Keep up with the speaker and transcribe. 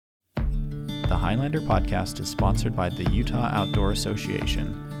Highlander podcast is sponsored by the Utah Outdoor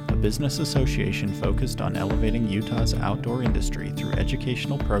Association, a business association focused on elevating Utah's outdoor industry through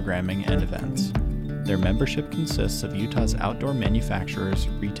educational programming and events. Their membership consists of Utah's outdoor manufacturers,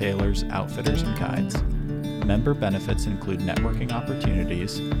 retailers, outfitters, and guides. Member benefits include networking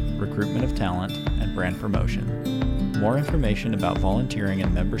opportunities, recruitment of talent, and brand promotion. More information about volunteering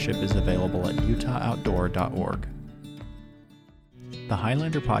and membership is available at utahoutdoor.org. The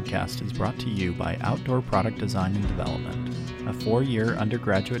Highlander podcast is brought to you by Outdoor Product Design and Development, a 4-year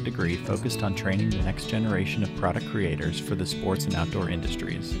undergraduate degree focused on training the next generation of product creators for the sports and outdoor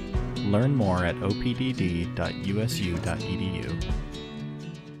industries. Learn more at opdd.usu.edu.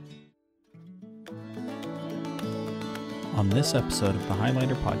 On this episode of the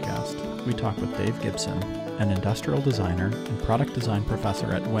Highlander podcast, we talk with Dave Gibson, an industrial designer and product design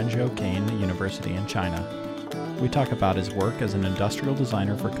professor at Wenzhou Kean University in China. We talk about his work as an industrial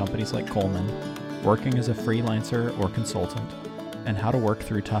designer for companies like Coleman, working as a freelancer or consultant, and how to work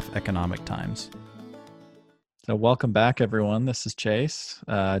through tough economic times. So welcome back, everyone. This is Chase,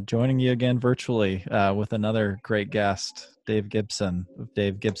 joining you again virtually with another great guest, Dave Gibson of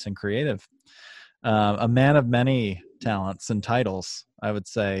Dave Gibson Creative. A man of many talents and titles, I would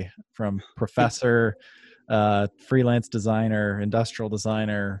say, from professor, freelance designer, industrial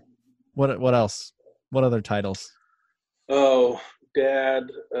designer. What else? What other titles? Oh, dad,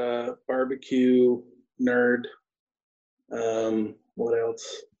 barbecue, nerd. What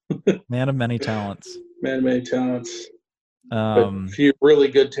else? Man of many talents. Man of many talents. But a few really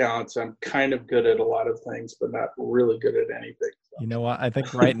good talents. I'm kind of good at a lot of things, but not really good at anything. So. You know what? I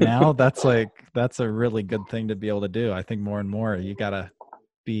think right now that's a really good thing to be able to do. I think more and more you gotta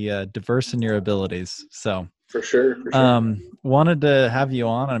be diverse in your abilities. So for sure. Wanted to have you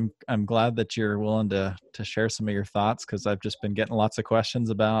on. I'm glad that you're willing to share some of your thoughts, because I've just been getting lots of questions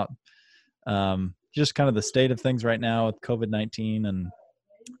about just kind of the state of things right now with COVID-19 and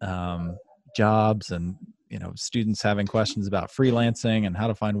jobs, and students having questions about freelancing and how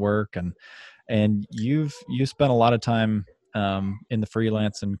to find work, and you spent a lot of time in the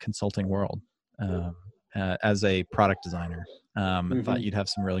freelance and consulting world as a product designer. I thought you'd have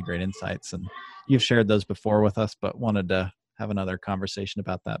some really great insights, and you've shared those before with us, but wanted to have another conversation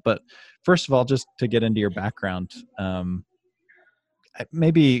about that. But first of all, just to get into your background,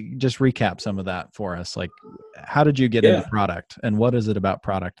 maybe just recap some of that for us. Like, how did you get into product, and what is it about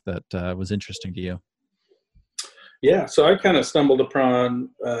product that was interesting to you? Yeah, so I kind of stumbled upon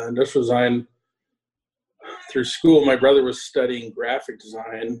industrial design through school. My brother was studying graphic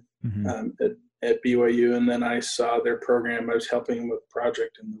design at BYU, and then I saw their program. I was helping him with a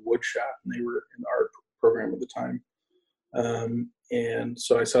project in the wood shop, and they were in the art program at the time. And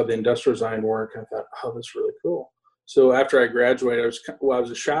so I saw the industrial design work, and I thought, oh, that's really cool. So after I graduated, I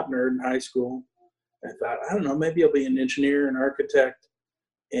was a shop nerd in high school. I thought, I don't know, maybe I'll be an engineer, an architect,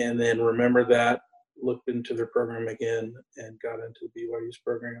 and then remember that, looked into their program again, and got into BYU's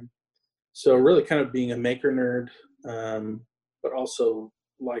program. So really kind of being a maker nerd, but also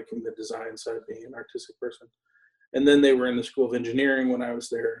liking the design side, being an artistic person. And then they were in the School of Engineering when I was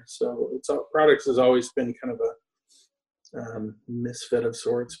there. So products has always been kind of a misfit of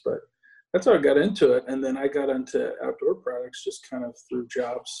sorts, but that's how I got into it. And then I got into outdoor products just kind of through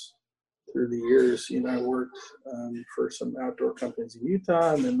jobs through the years. I worked for some outdoor companies in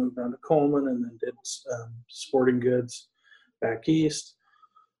Utah, and then moved on to Coleman, and then did sporting goods back east.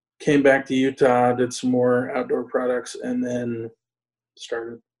 Came back to Utah, did some more outdoor products, and then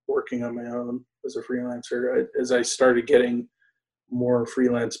started working on my own as a freelancer. As I started getting more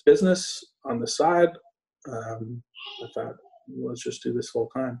freelance business on the side, I thought, let's just do this full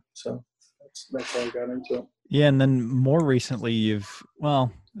time. So that's how I got into it. Yeah, and then more recently, it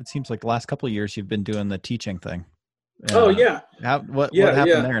seems like the last couple of years you've been doing the teaching thing. Oh yeah. What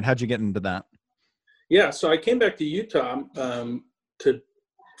happened there, and how'd you get into that? Yeah, so I came back to Utah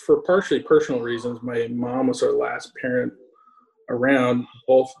for partially personal reasons. My mom was our last parent around.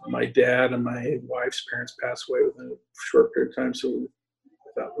 Both my dad and my wife's parents passed away within a short period of time, so I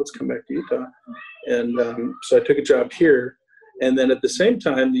thought, let's come back to Utah. And so I took a job here. And then at the same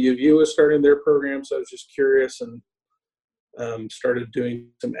time, the U of U was starting their program, so I was just curious and started doing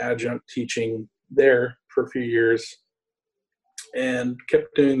some adjunct teaching there for a few years, and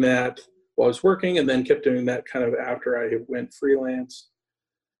kept doing that while I was working, and then kept doing that kind of after I went freelance,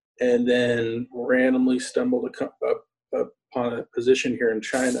 and then randomly stumbled upon a position here in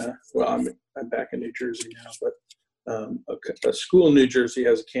China. Well, I'm back in New Jersey now, but a school in New Jersey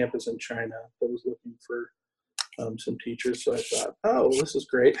has a campus in China that was looking for some teachers. So I thought, oh, this is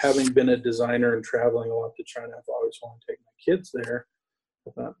great. Having been a designer and traveling a lot to China, I've always wanted to take my kids there.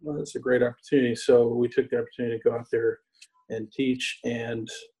 I thought, well, that's a great opportunity. So we took the opportunity to go out there and teach and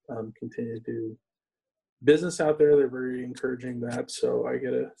continue to do business out there. They're very encouraging that. So I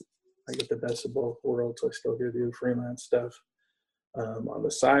get the best of both worlds. I still get to do freelance stuff on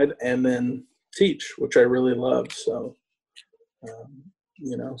the side, and then teach, which I really love. So,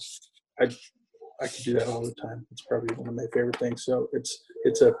 you know, I could do that all the time. It's probably one of my favorite things. So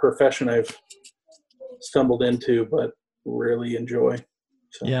it's a profession I've stumbled into, but really enjoy.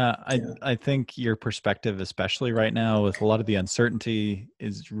 So, yeah, I think your perspective, especially right now with a lot of the uncertainty,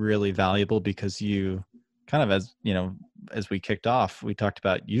 is really valuable, because you kind of, as you know, as we kicked off, we talked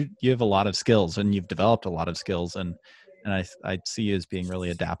about you have a lot of skills, and you've developed a lot of skills, and I see you as being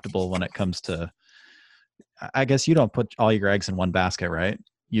really adaptable when it comes to, I guess you don't put all your eggs in one basket, right?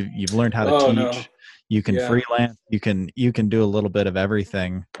 You've learned how to teach. No. You can freelance. You can do a little bit of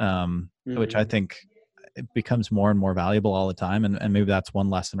everything, which I Mm-hmm. think it becomes more and more valuable all the time. And maybe that's one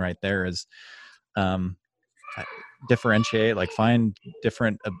lesson right there is differentiate, like find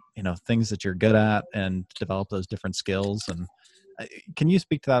different, things that you're good at and develop those different skills. And can you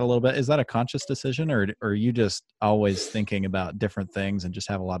speak to that a little bit? Is that a conscious decision, or are you just always thinking about different things and just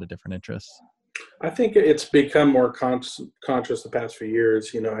have a lot of different interests? I think it's become more conscious the past few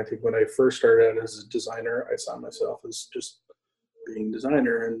years. I think when I first started out as a designer, I saw myself as just being a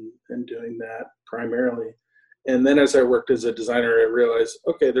designer and doing that primarily. And then as I worked as a designer, I realized,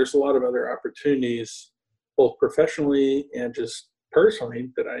 okay, there's a lot of other opportunities, both professionally and just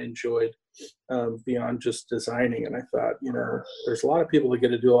personally, that I enjoyed beyond just designing. And I thought, there's a lot of people that get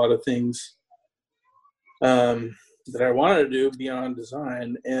to do a lot of things that I wanted to do beyond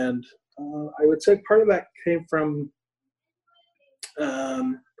design. And I would say part of that came from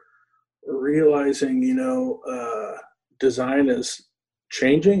realizing, design is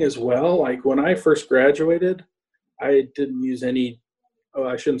changing as well. Like when I first graduated, I didn't use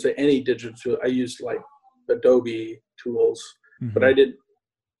I shouldn't say any digital tool. I used like Adobe tools, but I didn't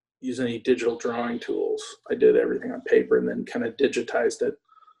use any digital drawing tools. I did everything on paper and then kind of digitized it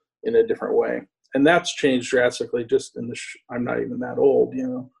in a different way. And that's changed drastically just I'm not even that old,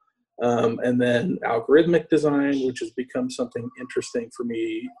 and then algorithmic design, which has become something interesting for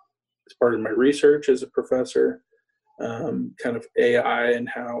me as part of my research as a professor, kind of AI and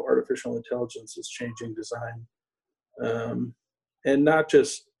how artificial intelligence is changing design. And not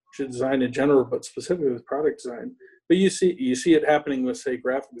just design in general, but specifically with product design. But you see it happening with, say,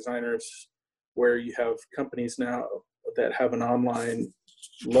 graphic designers, where you have companies now that have an online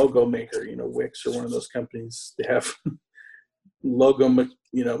logo maker, Wix or one of those companies. They have logo,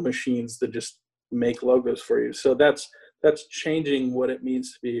 machines that just make logos for you. So that's changing what it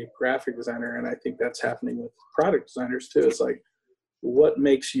means to be a graphic designer. And I think that's happening with product designers too. It's like, what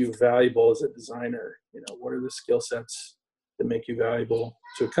makes you valuable as a designer? What are the skill sets that make you valuable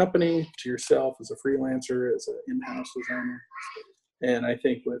to a company, to yourself as a freelancer, as an in-house designer? And I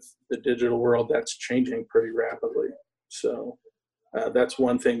think with the digital world, that's changing pretty rapidly. So that's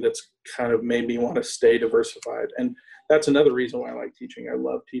one thing that's kind of made me want to stay diversified. And that's another reason why I like teaching. I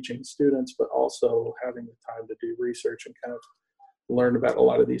love teaching students, but also having the time to do research and kind of learn about a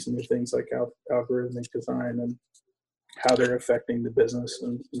lot of these new things like algorithmic design and how they're affecting the business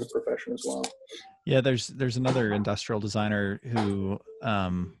and the profession as well. Yeah, there's another industrial designer who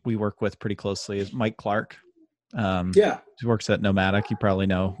we work with pretty closely, is Mike Clark. He works at Nomadic. You probably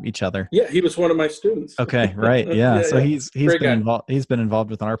know each other. Yeah, he was one of my students. Okay, right. Yeah. So yeah. he's been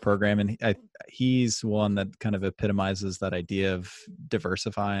involved with our program, and he's one that kind of epitomizes that idea of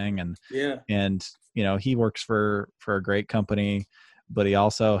diversifying, and he works for a great company, but he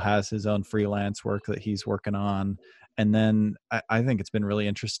also has his own freelance work that he's working on. And then I think it's been really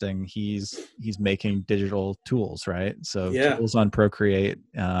interesting. He's making digital tools, right? So tools on Procreate.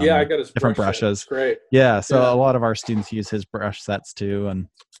 I got his different brushes. Great. Yeah. So a lot of our students use his brush sets too. And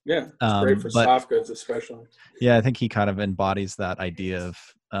it's great for soft goods, especially. Yeah, I think he kind of embodies that idea of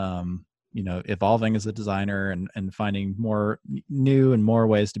evolving as a designer and finding more new and more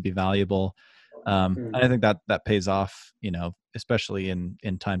ways to be valuable. I think that pays off, especially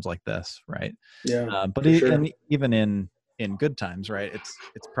in times like this, right? Yeah. But even in good times, right?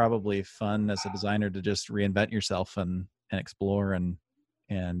 It's probably fun as a designer to just reinvent yourself and explore and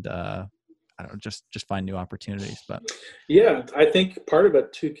I don't know, just find new opportunities. But yeah, I think part of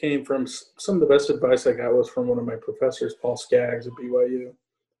it too came from some of the best advice I got was from one of my professors, Paul Skaggs at BYU.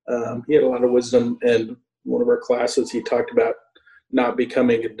 He had a lot of wisdom, and one of our classes he talked about not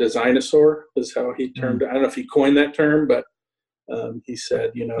becoming a designosaur is how he termed it. I don't know if he coined that term, but he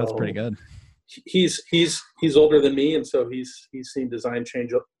said, that's pretty good. He's older than me, and so he's seen design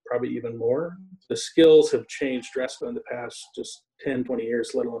change up probably even more. The skills have changed drastically in the past just 10, 20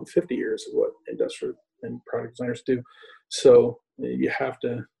 years, let alone 50 years of what industrial and product designers do. So you have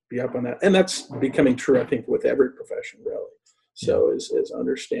to be up on that. And that's becoming true, I think, with every profession, really. So is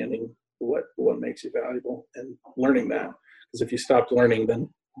understanding what makes you valuable and learning that. Because if you stop learning, then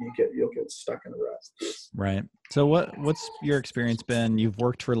you'll get stuck in a rut. Right. So what's your experience been? You've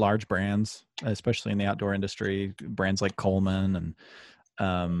worked for large brands, especially in the outdoor industry, brands like Coleman, and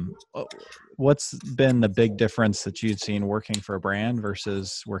what's been the big difference that you've seen working for a brand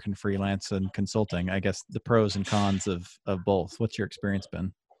versus working freelance and consulting? I guess the pros and cons of both. What's your experience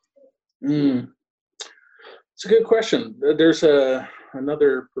been? It's a good question. There's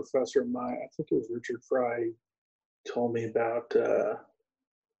another professor of mine, I think it was Richard Fry, told me about,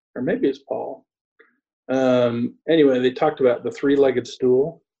 or maybe it's Paul. Anyway, they talked about the three-legged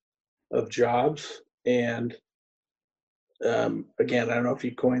stool of jobs. And again, I don't know if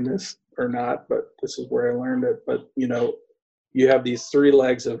you coined this or not, but this is where I learned it. But, you have these three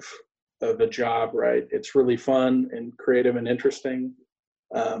legs of a job, right? It's really fun and creative and interesting.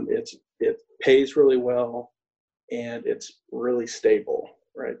 It pays really well, and it's really stable,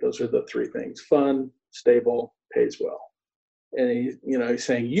 right? Those are the three things: fun, stable, pays well. And he's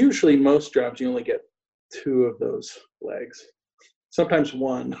saying usually most jobs you only get two of those legs, sometimes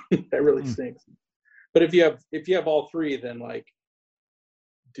one. That really stinks. But if you have all three, then like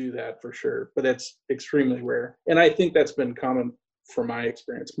do that for sure. But that's extremely rare, and I think that's been common from my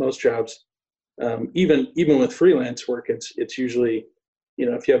experience. Most jobs, even with freelance work, it's usually,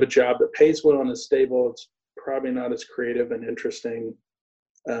 if you have a job that pays well and is stable, it's probably not as creative and interesting,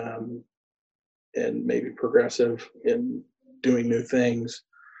 and maybe progressive in doing new things.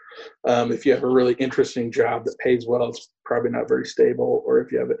 If you have a really interesting job that pays well, it's probably not very stable. Or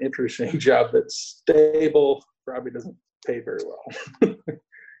if you have an interesting job that's stable, probably doesn't pay very well.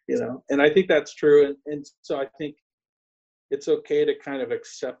 And I think that's true. And so I think it's okay to kind of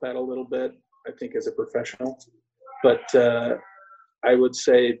accept that a little bit, I think, as a professional. But I would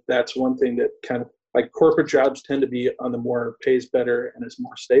say that's one thing that kind of, like, corporate jobs tend to be on the more pays better and is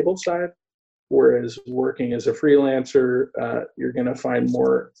more stable side. Whereas working as a freelancer, you're going to find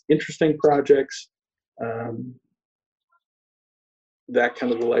more interesting projects, that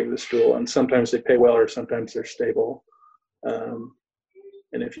kind of the leg of the stool. And sometimes they pay well, or sometimes they're stable.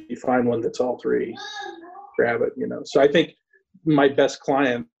 And if you find one that's all three, grab it. So I think my best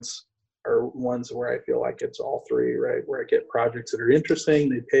clients are ones where I feel like it's all three, right? Where I get projects that are interesting,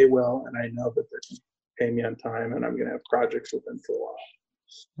 they pay well, and I know that they're going to pay me on time, and I'm going to have projects with them for a while.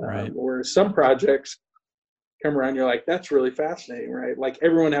 Right. Whereas some projects come around, you're like, that's really fascinating, right? Like,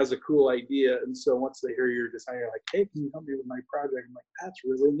 everyone has a cool idea, and so once they hear your design, you're like, hey, can you help me with my project? I'm like, that's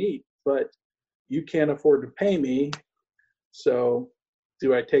really neat, but you can't afford to pay me, so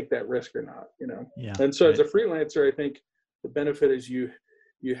do I take that risk or not? Yeah. And so as a freelancer, I think the benefit is you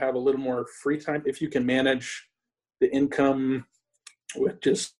have a little more free time if you can manage the income with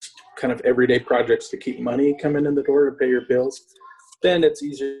just kind of everyday projects to keep money coming in the door to pay your bills. Then it's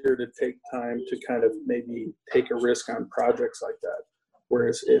easier to take time to kind of maybe take a risk on projects like that.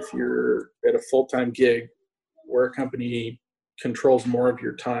 Whereas if you're at a full-time gig where a company controls more of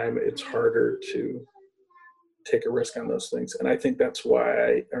your time, it's harder to take a risk on those things. And I think that's why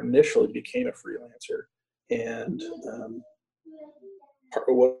I initially became a freelancer. And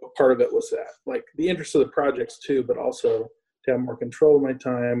part of it was that, like, the interest of the projects too, but also to have more control of my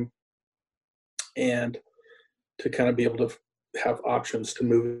time and to kind of be able to have options to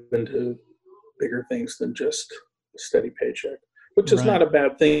move into bigger things than just a steady paycheck, which is not a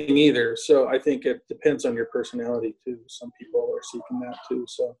bad thing either. So I think it depends on your personality too. Some people are seeking that too.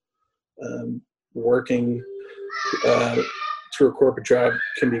 So working through a corporate job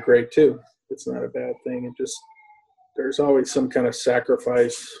can be great too. It's not a bad thing. It just, there's always some kind of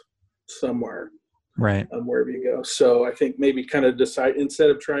sacrifice somewhere, right? Wherever you go. So I think maybe kind of decide, instead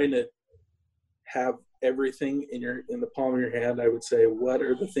of trying to have everything in the palm of your hand, I would say, what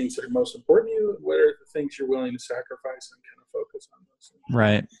are the things that are most important to you? What are the things you're willing to sacrifice, and kind of focus on those things.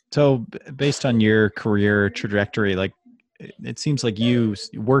 Right. So based on your career trajectory, like, it seems like you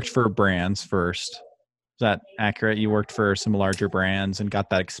worked for brands first. Is that accurate? You worked for some larger brands and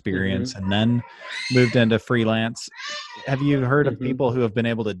got that experience, and then moved into freelance. Have you heard of people who have been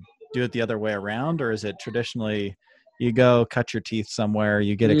able to do it the other way around, or is it traditionally you go cut your teeth somewhere,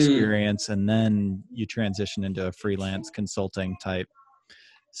 you get experience, and then you transition into a freelance consulting type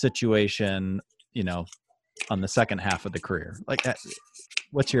situation, on the second half of the career? Like,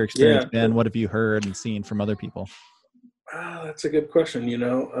 what's your experience been? What have you heard and seen from other people?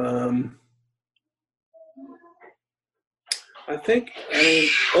 I think,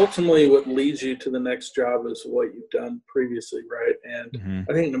 ultimately what leads you to the next job is what you've done previously, right? And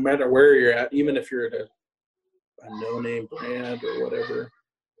I think no matter where you're at, even if you're at a no-name brand or whatever,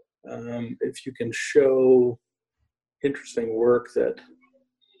 if you can show interesting work that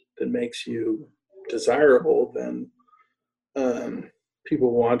makes you desirable, then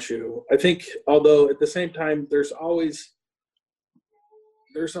people want you. I think, although at the same time, there's always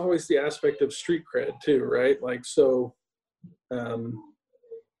the aspect of street cred too, right? Like, so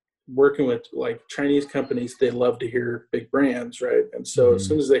working with like Chinese companies, they love to hear big brands, right? And so as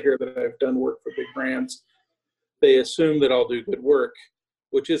soon as they hear that I've done work for big brands, they assume that I'll do good work,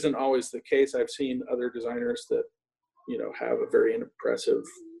 which isn't always the case. I've seen other designers that, have a very impressive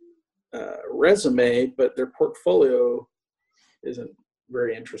resume, but their portfolio isn't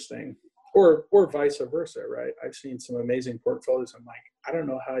very interesting, or vice versa, right? I've seen some amazing portfolios. I'm like, I don't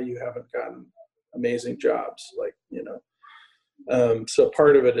know how you haven't gotten amazing jobs, like, so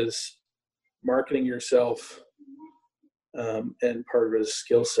part of it is marketing yourself, and part of it is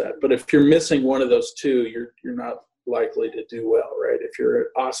skill set. But if you're missing one of those two, you're not likely to do well, right? If you're an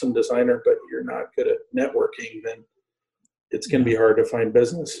awesome designer but you're not good at networking, then it's going to be hard to find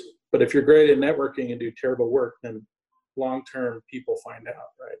business. But if you're great at networking and do terrible work, then long-term people find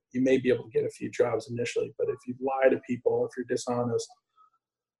out, right? You may be able to get a few jobs initially, but if you lie to people, if you're dishonest,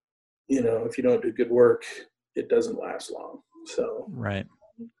 if you don't do good work, it doesn't last long. So, right.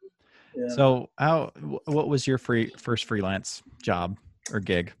 Yeah. So what was your first freelance job or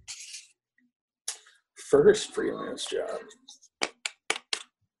gig? First freelance job.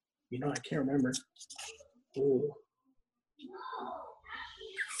 I can't remember.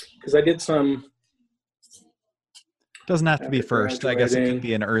 Because I did some. Doesn't have to be first. I guess it could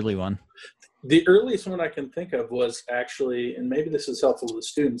be an early one. The earliest one I can think of was actually, and maybe this is helpful to the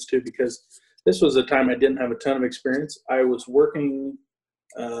students too, because this was a time I didn't have a ton of experience. I was working,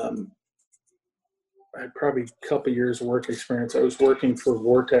 I had probably a couple years work experience. I was working for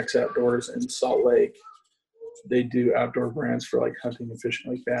Vortex Outdoors in Salt Lake. They do outdoor brands for like hunting and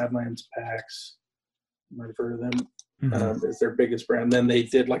fishing, like Badlands, PAX. You might have heard of them. Is their biggest brand. Then they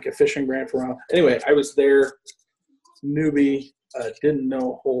did like a fishing brand for a while. Anyway, I was there, newbie, didn't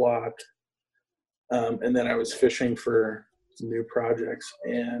know a whole lot. And then I was fishing for new projects.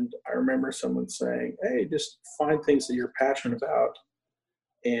 And I remember someone saying, hey, just find things that you're passionate about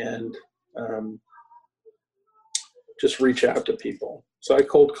and just reach out to people. So I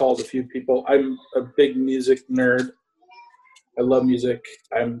cold called a few people. I'm a big music nerd. I love music.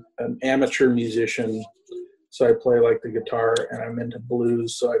 I'm an amateur musician. So I play like the guitar, and I'm into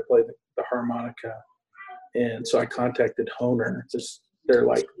blues. So I play the harmonica. And so I contacted Hohner. They're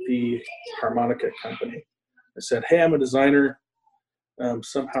like the harmonica company. I said, hey, I'm a designer.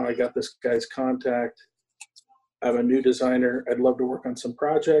 Somehow I got this guy's contact. I'm a new designer. I'd love to work on some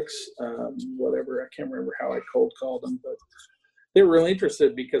projects, whatever. I can't remember how I cold called them, but they were really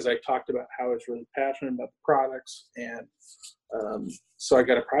interested because I talked about how I was really passionate about the products. And so I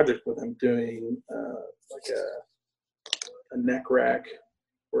got a project with them doing like a neck rack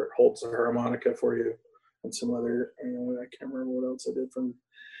where it holds a harmonica for you, and some other, I can't remember what else I did from.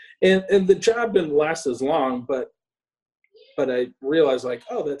 And the job didn't last as long, but I realized like,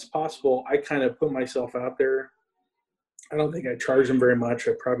 oh, that's possible. I kind of put myself out there. I don't think I charged them very much.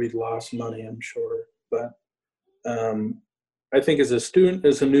 I probably lost money, I'm sure. But I think as a student,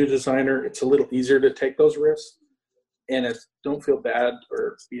 as a new designer, it's a little easier to take those risks. And don't feel bad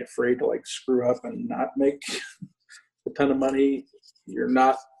or be afraid to like screw up and not make a ton of money. You're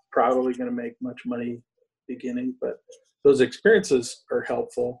not probably going to make much money beginning, but those experiences are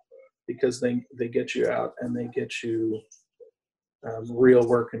helpful because they get you out and they get you real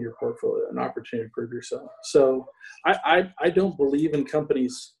work in your portfolio, an opportunity to prove yourself. So I don't believe in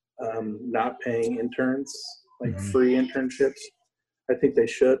companies not paying interns, like free internships. I think they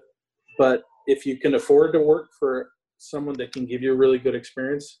should. But if you can afford to work for someone that can give you a really good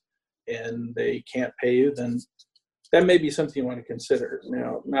experience and they can't pay you, then that may be something you want to consider.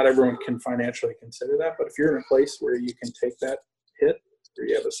 Now, not everyone can financially consider that, but if you're in a place where you can take that hit, or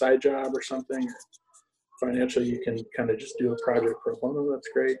you have a side job or something, or financially you can kind of just do a project pro bono, that's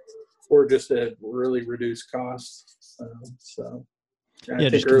great. Or just at really reduced costs. I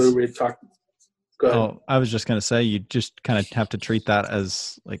think earlier we had talked. Go ahead. Oh, I was just going to say, you just kind of have to treat that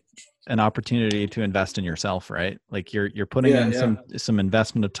as like an opportunity to invest in yourself, right? Like you're putting in some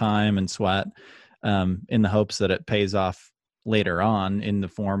investment of time and sweat, in the hopes that it pays off later on in the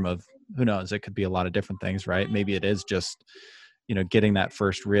form of, who knows, it could be a lot of different things, right? Maybe it is just, getting that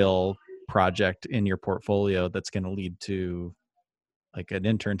first real project in your portfolio that's going to lead to like an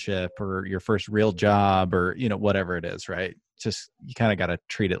internship or your first real job or, whatever it is, right? just, you kind of got to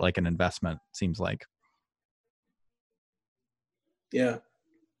treat it like an investment, seems like. Yeah.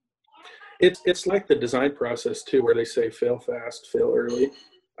 It's like the design process too, where they say fail fast, fail early.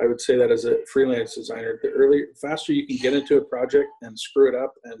 I would say that as a freelance designer, the faster you can get into a project and screw it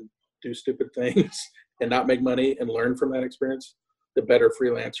up and do stupid things and not make money and learn from that experience, the better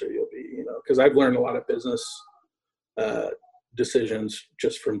freelancer you'll be, you know, because I've learned a lot of business decisions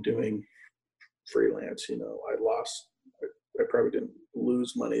just from doing freelance. You know, I probably didn't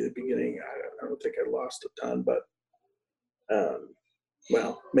lose money at the beginning. I don't think I lost a ton, but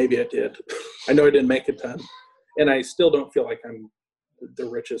well, maybe I did. I know I didn't make a ton, and I still don't feel like I'm the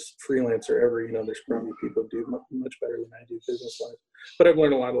richest freelancer ever. You know, there's probably people who do much better than I do business-wise. But I've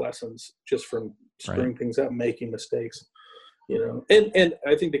learned a lot of lessons just from screwing things up, making mistakes. You know, and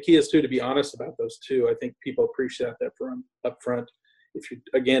I think the key is too to be honest about those too. I think people appreciate that up front. If you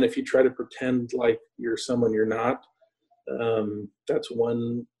try to pretend like you're someone you're not, that's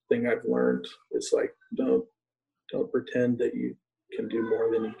one thing I've learned. It's like don't pretend that you can do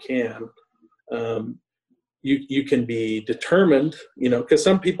more than you can. You can be determined, you know, because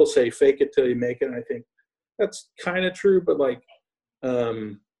some people say fake it till you make it, and I think that's kind of true, but like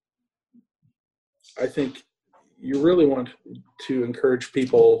I think you really want to encourage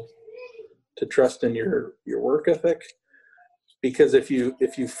people to trust in your work ethic, because if you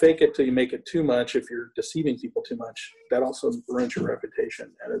fake it till you make it too much, if you're deceiving people too much, that also ruins your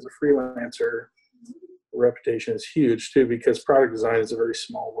reputation. And as a freelancer, reputation is huge too, because product design is a very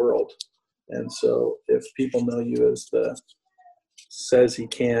small world. And so if people know you as the says he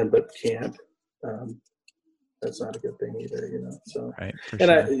can but can't, that's not a good thing either, you know. So right, sure.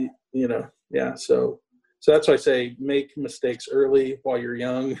 So that's why I say make mistakes early while you're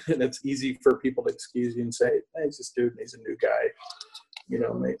young, and it's easy for people to excuse you and say, hey, he's a student, he's a new guy. You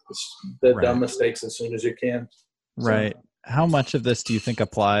know, make the dumb mistakes as soon as you can. Right. So, how much of this do you think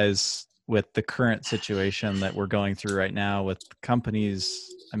applies with the current situation that we're going through right now with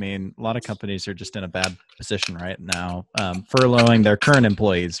companies? I mean, a lot of companies are just in a bad position right now, furloughing their current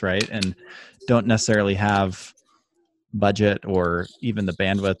employees, right? And don't necessarily have budget or even the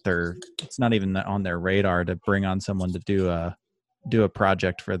bandwidth, or it's not even on their radar to bring on someone to do a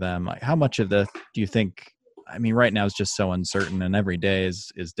project for them. Like, how much of this do you think, I mean, right now is just so uncertain and every day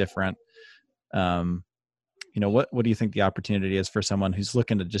is different. You know, what do you think the opportunity is for someone who's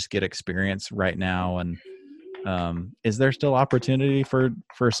looking to just get experience right now? And is there still opportunity for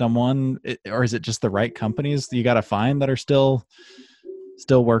someone, or is it just the right companies that you got to find that are still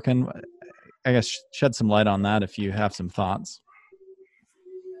working? I guess shed some light on that if you have some thoughts.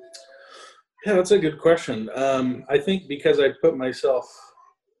 Yeah, that's a good question. I think because I put myself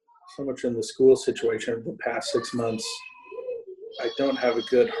so much in the school situation the past 6 months, I don't have a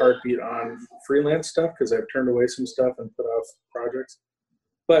good heartbeat on freelance stuff because I've turned away some stuff and put off projects.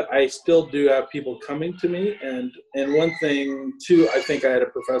 But I still do have people coming to me. And one thing, too, I think I had a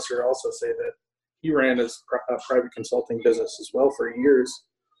professor also say that he ran his private consulting business as well for years.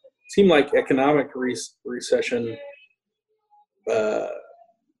 It seemed like economic recession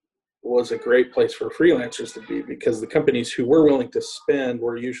was a great place for freelancers to be, because the companies who were willing to spend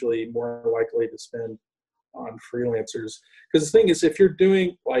were usually more likely to spend on freelancers. Because the thing is, if you're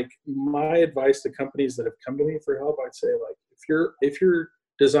doing, like, my advice to companies that have come to me for help, I'd say, like, if you're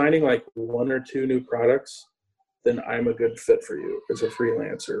designing like 1 or 2 new products, then I'm a good fit for you as a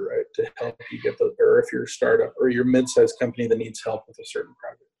freelancer, right? To help you get or if you're a startup or you're a mid-sized company that needs help with a certain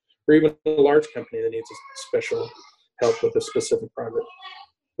project, or even a large company that needs a special help with a specific project.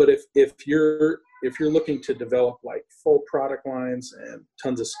 But if you're looking to develop like full product lines and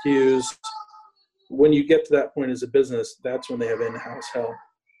tons of SKUs, when you get to that point as a business, that's when they have in-house help.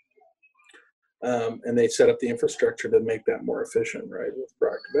 And they set up the infrastructure to make that more efficient, right? With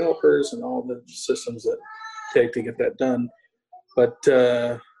product developers and all the systems that take to get that done. But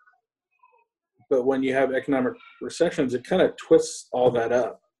when you have economic recessions, it kind of twists all that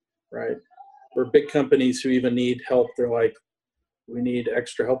up, right? For big companies who even need help, they're like, we need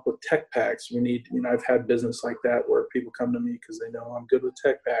extra help with tech packs. We need, I've had business like that where people come to me because they know I'm good with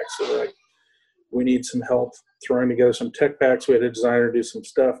tech packs. So they're like, we need some help throwing together some tech packs. We had a designer do some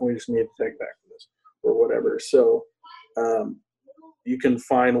stuff, and we just need a tech pack for this or whatever. So you can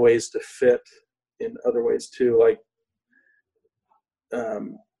find ways to fit in other ways too. Like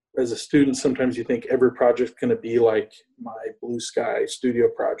as a student, sometimes you think every project's going to be like my Blue Sky studio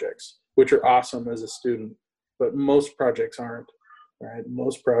projects, which are awesome as a student, but most projects aren't. Right?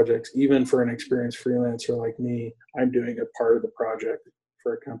 Most projects, even for an experienced freelancer like me, I'm doing a part of the project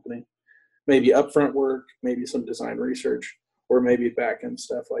for a company. Maybe upfront work, maybe some design research, or maybe back-end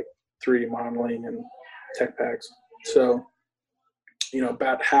stuff like 3D modeling and tech packs. So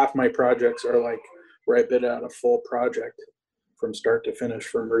about half my projects are like where I bid out a full project from start to finish,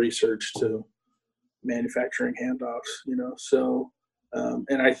 from research to manufacturing handoffs, so,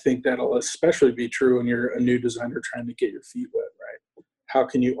 and I think that'll especially be true when you're a new designer trying to get your feet wet, right? How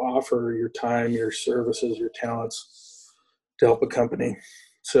can you offer your time, your services, your talents to help a company?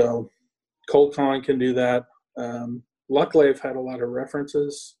 So cold calling can do that. Luckily, I've had a lot of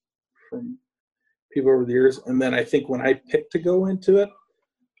references from people over the years. And then I think when I picked to go into it,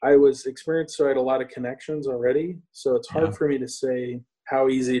 I was experienced, so I had a lot of connections already. So it's hard for me to say how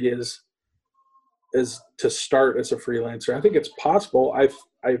easy it is to start as a freelancer. I think it's possible. I've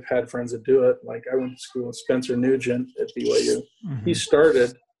had friends that do it. Like I went to school with Spencer Nugent at BYU. Mm-hmm. He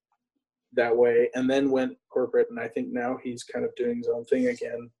started that way and then went corporate, and I think now he's kind of doing his own thing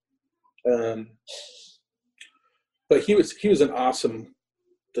again. But he was an awesome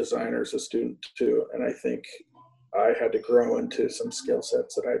designer as a student too, and I think I had to grow into some skill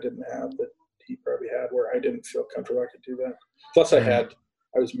sets that I didn't have that he probably had, where I didn't feel comfortable I could do that. Plus I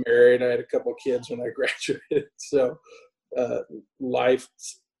was married, I had a couple of kids when I graduated, so life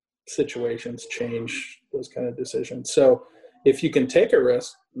situations change those kind of decisions. So if you can take a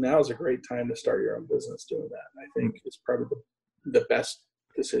risk, now is a great time to start your own business doing that. I think it's probably the best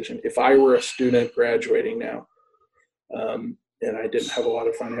decision. If I were a student graduating now, and I didn't have a lot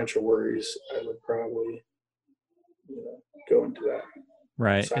of financial worries, I would probably, go into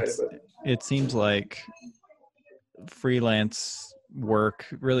that side of it. It seems like freelance work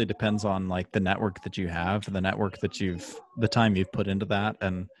really depends on like the network that you have, the time you've put into that.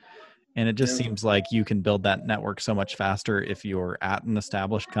 And it just seems like you can build that network so much faster if you're at an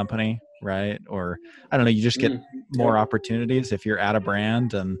established company, right? Or I don't know, you just get more opportunities if you're at a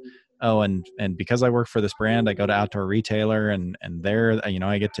brand and because I work for this brand, I go to Outdoor Retailer and there,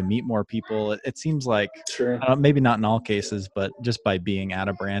 I get to meet more people. It seems like, maybe not in all cases, but just by being at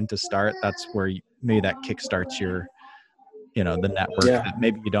a brand to start, that's where maybe that kickstarts your, the network that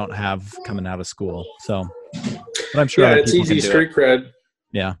maybe you don't have coming out of school. So, but I'm sure it's easy street cred.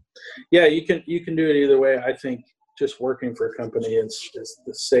 Yeah. Yeah, you can do it either way. I think just working for a company is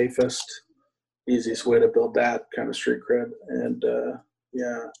the safest, easiest way to build that kind of street cred. And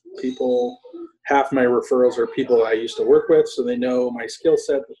half my referrals are people I used to work with, so they know my skill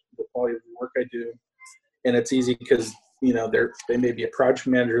set, the quality of the work I do. And it's easy because, they may be a project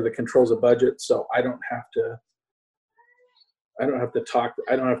manager that controls a budget, so I don't have to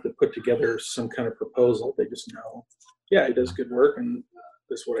put together some kind of proposal. They just know, he does good work and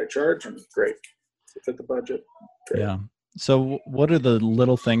this is what I charge, and great. It fit the budget. Great. Yeah. So what are the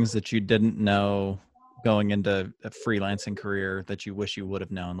little things that you didn't know going into a freelancing career that you wish you would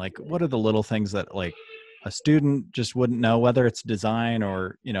have known? Like, what are the little things that like a student just wouldn't know, whether it's design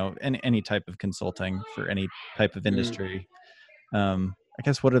or, any type of consulting for any type of industry? I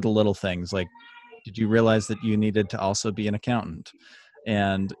guess, what are the little things? Like, did you realize that you needed to also be an accountant?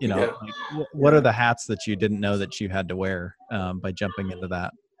 And, what are the hats that you didn't know that you had to wear by jumping into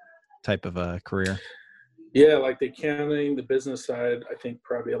that type of a career? Yeah, like the accounting, the business side, I think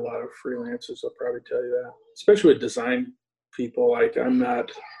probably a lot of freelancers will probably tell you that, especially with design people. Like, I'm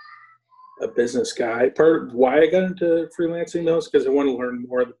not a business guy. Part of why I got into freelancing though is because I want to learn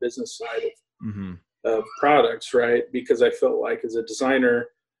more of the business side of products, right? Because I felt like as a designer,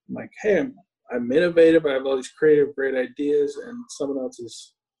 I'm like, hey, I'm innovative. I have all these creative, great ideas, and someone else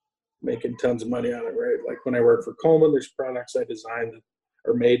is making tons of money on it, right? Like when I work for Coleman, there's products I designed that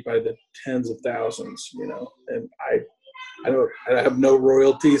are made by the tens of thousands, and I have no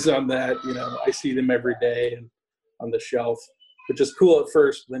royalties on that. I see them every day and on the shelf, which is cool at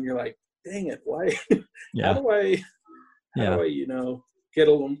first. Then you're like, dang it, why? How do I get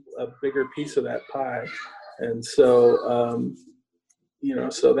a bigger piece of that pie? And so,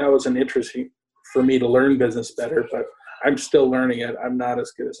 so that was an interesting for me to learn business better, but I'm still learning it. I'm not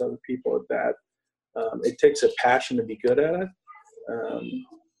as good as other people at that. It takes a passion to be good at it.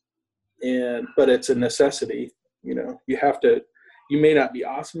 But it's a necessity. You may not be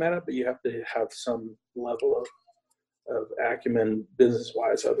awesome at it, but you have to have some level of acumen business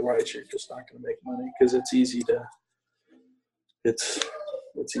wise. Otherwise you're just not going to make money, because it's easy to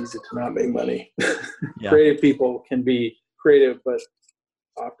not make money. Creative people can be creative, but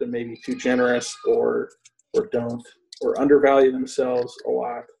often maybe too generous or undervalue themselves a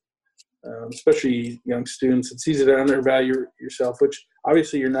lot. Especially young students, it's easy to undervalue yourself, which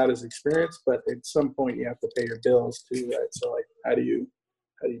obviously you're not as experienced, but at some point you have to pay your bills too, right? So like, how do you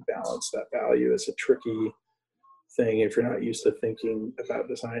balance that value? Is a tricky thing if you're not used to thinking about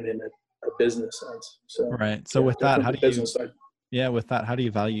design in a business sense. So right. So with that, how do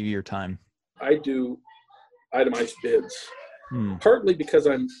you value your time? I do itemized bids. partly because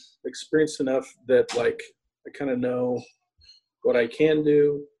I'm experienced enough that like I kind of know what I can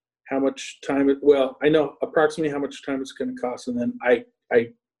do, how much time I know approximately how much time it's going to cost, and then I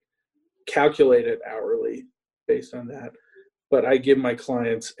calculate it hourly based on that. But I give my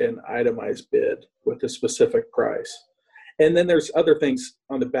clients an itemized bid with a specific price. And then there's other things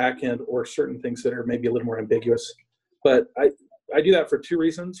on the back end or certain things that are maybe a little more ambiguous. But I do that for two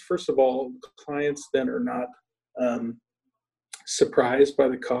reasons. First of all, clients then are not surprised by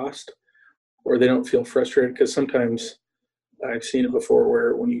the cost, or they don't feel frustrated, because sometimes I've seen it before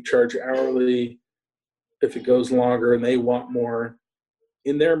where when you charge hourly, if it goes longer and they want more,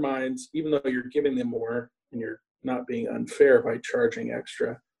 in their minds, even though you're giving them more and you're not being unfair by charging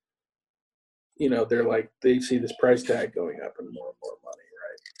extra, they're like, they see this price tag going up and more money,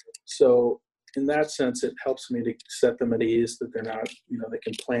 right? So in that sense, it helps me to set them at ease that they're not, they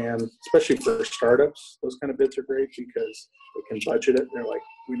can plan, especially for startups. Those kind of bids are great because they can budget it. They're like,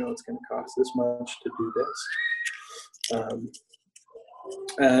 we know it's going to cost this much to do this.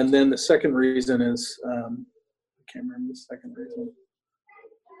 And then the second reason is, I can't remember the second reason.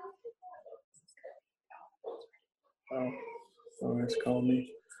 Oh, it's calling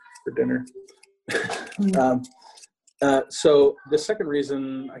me for dinner. So the second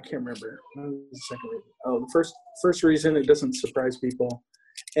reason, I can't remember. What was the second reason? Oh, the first reason, it doesn't surprise people.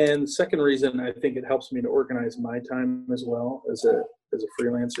 And the second reason, I think it helps me to organize my time as well as a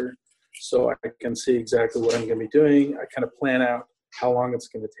freelancer. So I can see exactly what I'm going to be doing. I kind of plan out how long it's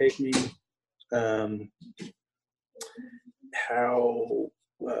going to take me,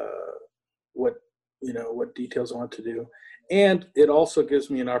 what details I want to do. And it also gives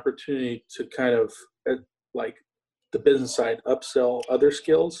me an opportunity to kind of, like the business side, upsell other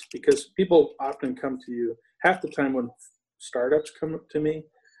skills, because people often come to you, half the time when startups come to me,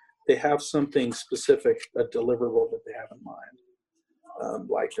 they have something specific, a deliverable that they have in mind.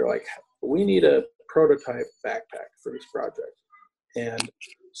 Like they're like, we need a prototype backpack for this project. And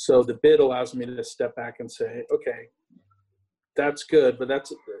so the bid allows me to step back and say, okay, that's good, but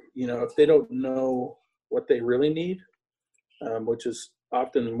that's, if they don't know what they really need, which is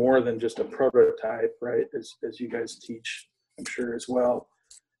often more than just a prototype, right? As you guys teach, I'm sure as well,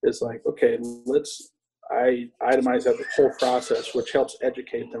 is like, okay, I itemize out the whole process, which helps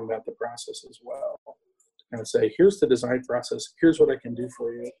educate them about the process as well. And say, here's the design process, here's what I can do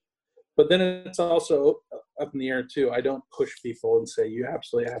for you. But then it's also up in the air too. I don't push people and say, you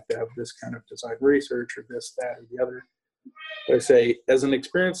absolutely have to have this kind of design research or this, that, or the other. But I say, as an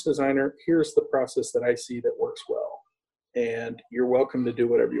experienced designer, here's the process that I see that works well. And you're welcome to do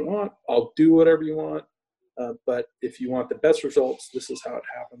whatever you want. I'll do whatever you want. But if you want the best results, this is how it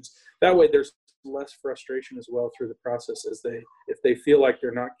happens. That way there's less frustration as well through the process, if they feel like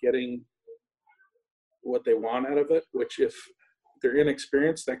they're not getting what they want out of it, which if they're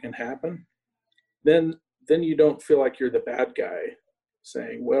inexperienced, that can happen. Then you don't feel like you're the bad guy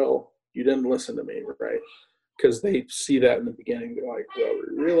saying, well, you didn't listen to me, right? Because they see that in the beginning. They're like, well,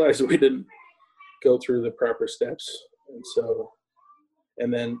 we realized we didn't go through the proper steps.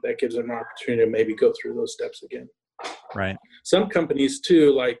 And then that gives them an opportunity to maybe go through those steps again. Right. Some companies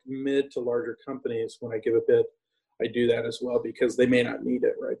too, like mid to larger companies, when I give a bid, I do that as well, because they may not need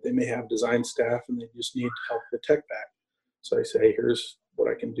it, right? They may have design staff and they just need help with the tech pack. So I say, here's what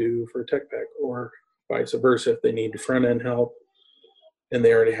I can do for a tech pack, or vice versa. If they need front end help and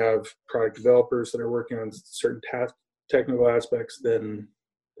they already have product developers that are working on certain technical aspects, then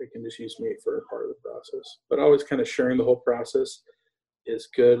they can just use me for a part of the process. But always kind of sharing the whole process is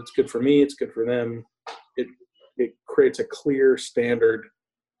good. It's good for me. It's good for them. It creates a clear standard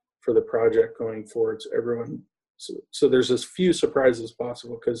for the project going forward. So everyone, so there's as few surprises as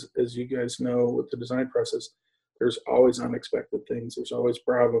possible, because as you guys know, with the design process, there's always unexpected things. There's always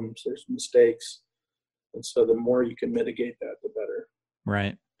problems. There's mistakes. And so the more you can mitigate that, the better.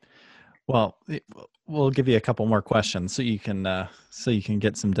 Right. Well, we'll give you a couple more questions so you can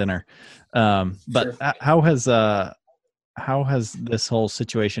get some dinner. But sure. How has this whole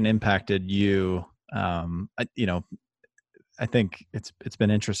situation impacted you? I think it's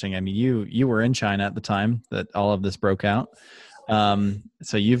been interesting. I mean, you were in China at the time that all of this broke out.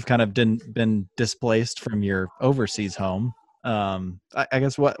 So you've kind of been displaced from your overseas home. I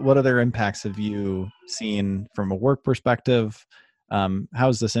guess what other impacts have you seen from a work perspective? How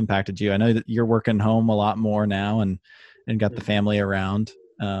has this impacted you? I know that you're working home a lot more now and got the family around.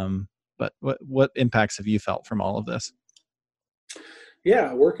 But what impacts have you felt from all of this?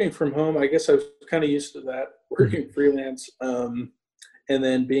 Yeah, working from home, I guess I was kind of used to that, working freelance. And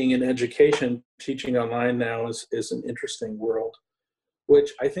then being in education, teaching online now is an interesting world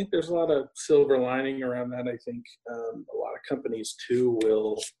which I think there's a lot of silver lining around that. I think a lot of companies too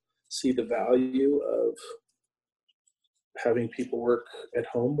will see the value of having people work at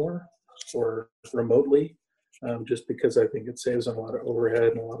home more or remotely, just because I think it saves them a lot of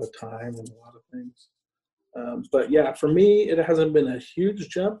overhead and a lot of time and a lot of things. But yeah, for me, it hasn't been a huge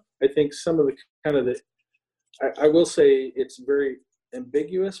jump. I think some of the kind of I will say it's very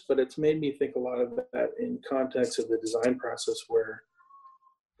ambiguous, but it's made me think a lot of that in context of the design process where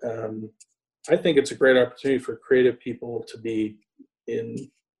I think it's a great opportunity for creative people to be in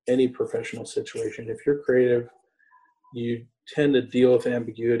any professional situation. If you're creative, you tend to deal with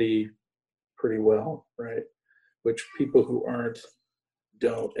ambiguity pretty well, right? Which people who aren't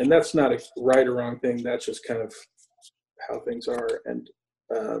don't. And that's not a right or wrong thing. That's just kind of how things are.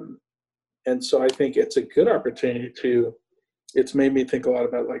 And so I think it's a good opportunity it's made me think a lot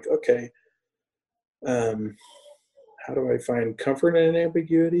about like, okay, how do I find comfort in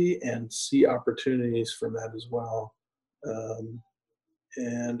ambiguity and see opportunities from that as well?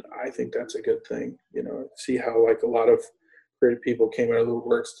 And I think that's a good thing, see how like a lot of creative people came out of the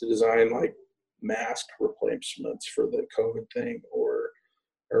works to design like mask replacements for the COVID thing, or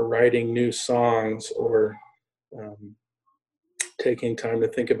writing new songs, or taking time to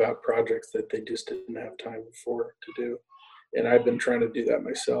think about projects that they just didn't have time before to do. And I've been trying to do that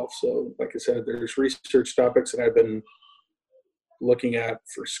myself. So like I said, there's research topics that I've been looking at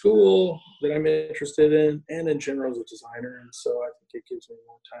for school that I'm interested in, and in general as a designer. And so I think it gives me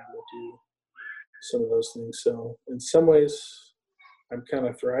more time to do some of those things. So in some ways I'm kind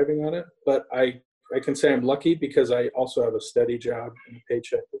of thriving on it, but I can say I'm lucky because I also have a steady job and a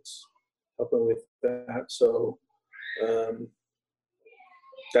paycheck that's helping with that. So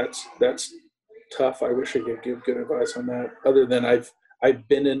that's tough. I wish I could give good advice on that, other than I've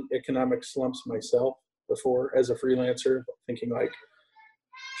been in economic slumps myself before as a freelancer, thinking like,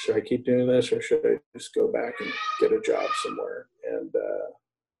 should I keep doing this or should I just go back and get a job somewhere? And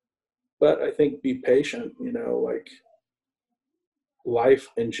but I think be patient, like life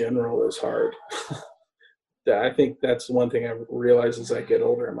in general is hard. I think that's one thing I realize as I get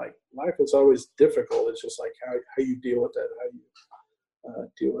older. I'm like, life is always difficult. It's just like how you deal with it, how you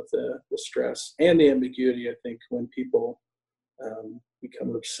deal with the stress and the ambiguity. I think when people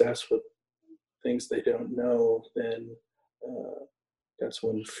become obsessed with things they don't know, then that's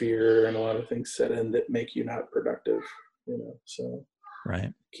when fear and a lot of things set in that make you not productive. So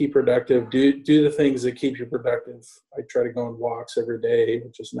right. Keep productive. Do the things that keep you productive. I try to go on walks every day,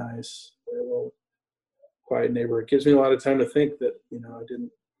 which is nice. A little quiet neighborhood. It gives me a lot of time to think that I didn't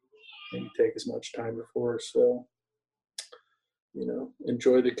maybe take as much time before. So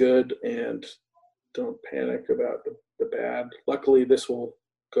enjoy the good and don't panic about the bad. Luckily, this will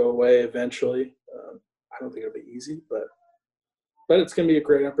go away eventually. I don't think it'll be easy, but it's going to be a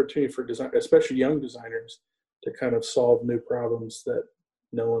great opportunity for design, especially young designers, to kind of solve new problems that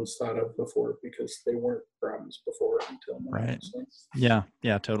no one's thought of before because they weren't problems before until now. Right. So.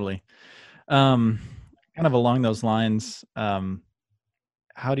 Yeah, totally. Kind of along those lines,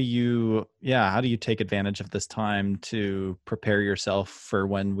 how do you take advantage of this time to prepare yourself for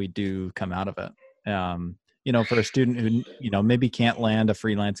when we do come out of it? For a student who, maybe can't land a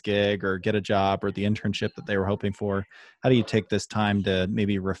freelance gig or get a job or the internship that they were hoping for, how do you take this time to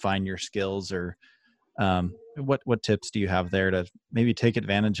maybe refine your skills, or what tips do you have there to maybe take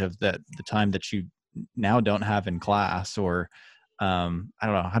advantage of the time that you now don't have in class? Or I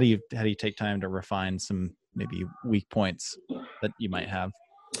don't know, how do you take time to refine some maybe weak points that you might have?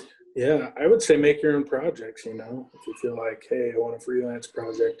 Yeah, I would say make your own projects. If you feel like, hey, I want a freelance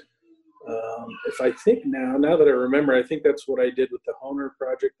project. If I think now that I remember, I think that's what I did with the Honer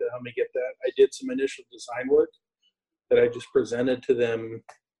project that helped me get that. I did some initial design work that I just presented to them,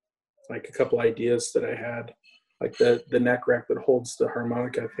 like a couple ideas that I had, like the neck rack that holds the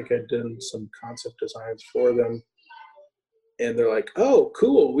harmonica. I think I did some concept designs for them. And they're like, oh,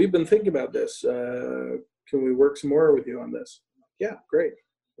 cool, we've been thinking about this. Can we work some more with you on this? Yeah, great.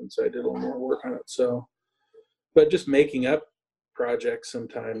 And so I did a little more work on it. So, but just making up projects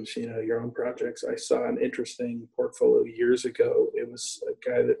sometimes, your own projects. I saw an interesting portfolio years ago. It was a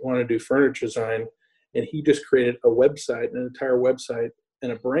guy that wanted to do furniture design, and he just created a website, an entire website,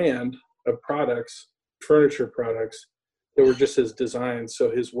 and a brand of products, furniture products, that were just his designs. So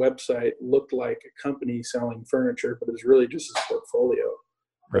his website looked like a company selling furniture, but it was really just his portfolio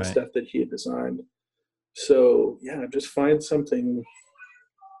of stuff that he had designed. So yeah, just find something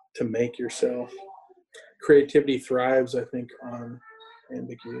to make yourself. Creativity thrives, I think, on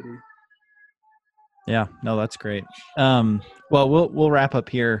ambiguity. Yeah, no, that's great. Well, we'll wrap up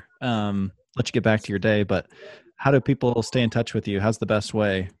here. Let you get back to your day, but how do people stay in touch with you? How's the best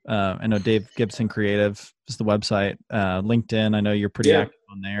way? I know Dave Gibson Creative is the website. LinkedIn, I know you're pretty active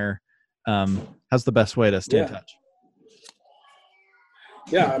on there. How's the best way to stay in touch?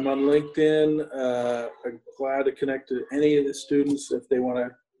 Yeah, I'm on LinkedIn. I'm glad to connect to any of the students. If they want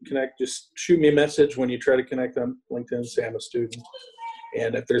to connect, just shoot me a message when you try to connect on LinkedIn, say I'm a student.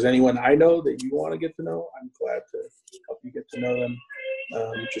 And if there's anyone I know that you want to get to know, I'm glad to help you get to know them,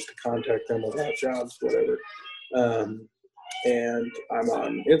 just to contact them about jobs, whatever. And I'm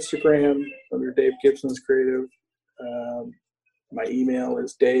on Instagram under Dave Gibson's Creative. My email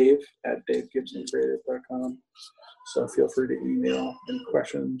is dave@davegibsoncreative.com. So feel free to email any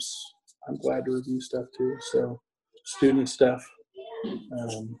questions. I'm glad to review stuff too. So student stuff.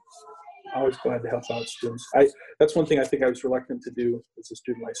 Always glad to help out students. That's one thing I think I was reluctant to do as a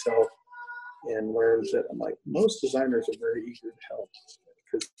student myself, and learned that I'm like, most designers are very eager to help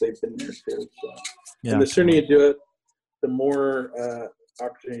because they've been there too. So. Yeah. And the sooner you do it, the more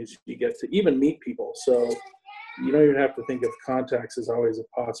opportunities you get to even meet people. So you don't even have to think of contacts as always a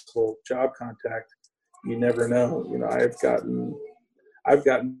possible job contact. You never know. I've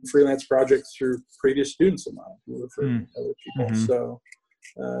gotten freelance projects through previous students of mine who referred to other people. Mm-hmm. So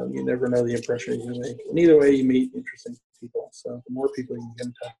you never know the impression you're going to make. And either way, you meet interesting people. So the more people you can get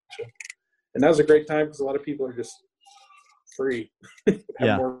in touch with. And that was a great time because a lot of people are just free.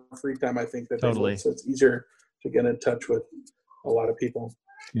 Have more free time, I think, that totally. So it's easier to get in touch with a lot of people.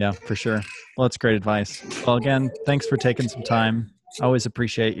 Yeah, for sure. Well, that's great advice. Well, again, thanks for taking some time. I always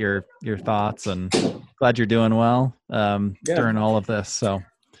appreciate your thoughts, and glad you're doing well during all of this. So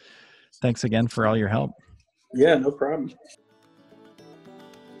thanks again for all your help. Yeah, no problem.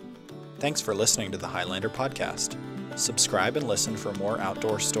 Thanks for listening to the Highlander Podcast. Subscribe and listen for more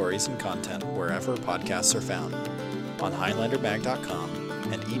outdoor stories and content wherever podcasts are found, on HighlanderMag.com,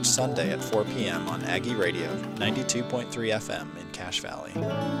 and each Sunday at 4 p.m. on Aggie Radio, 92.3 FM in Cache Valley.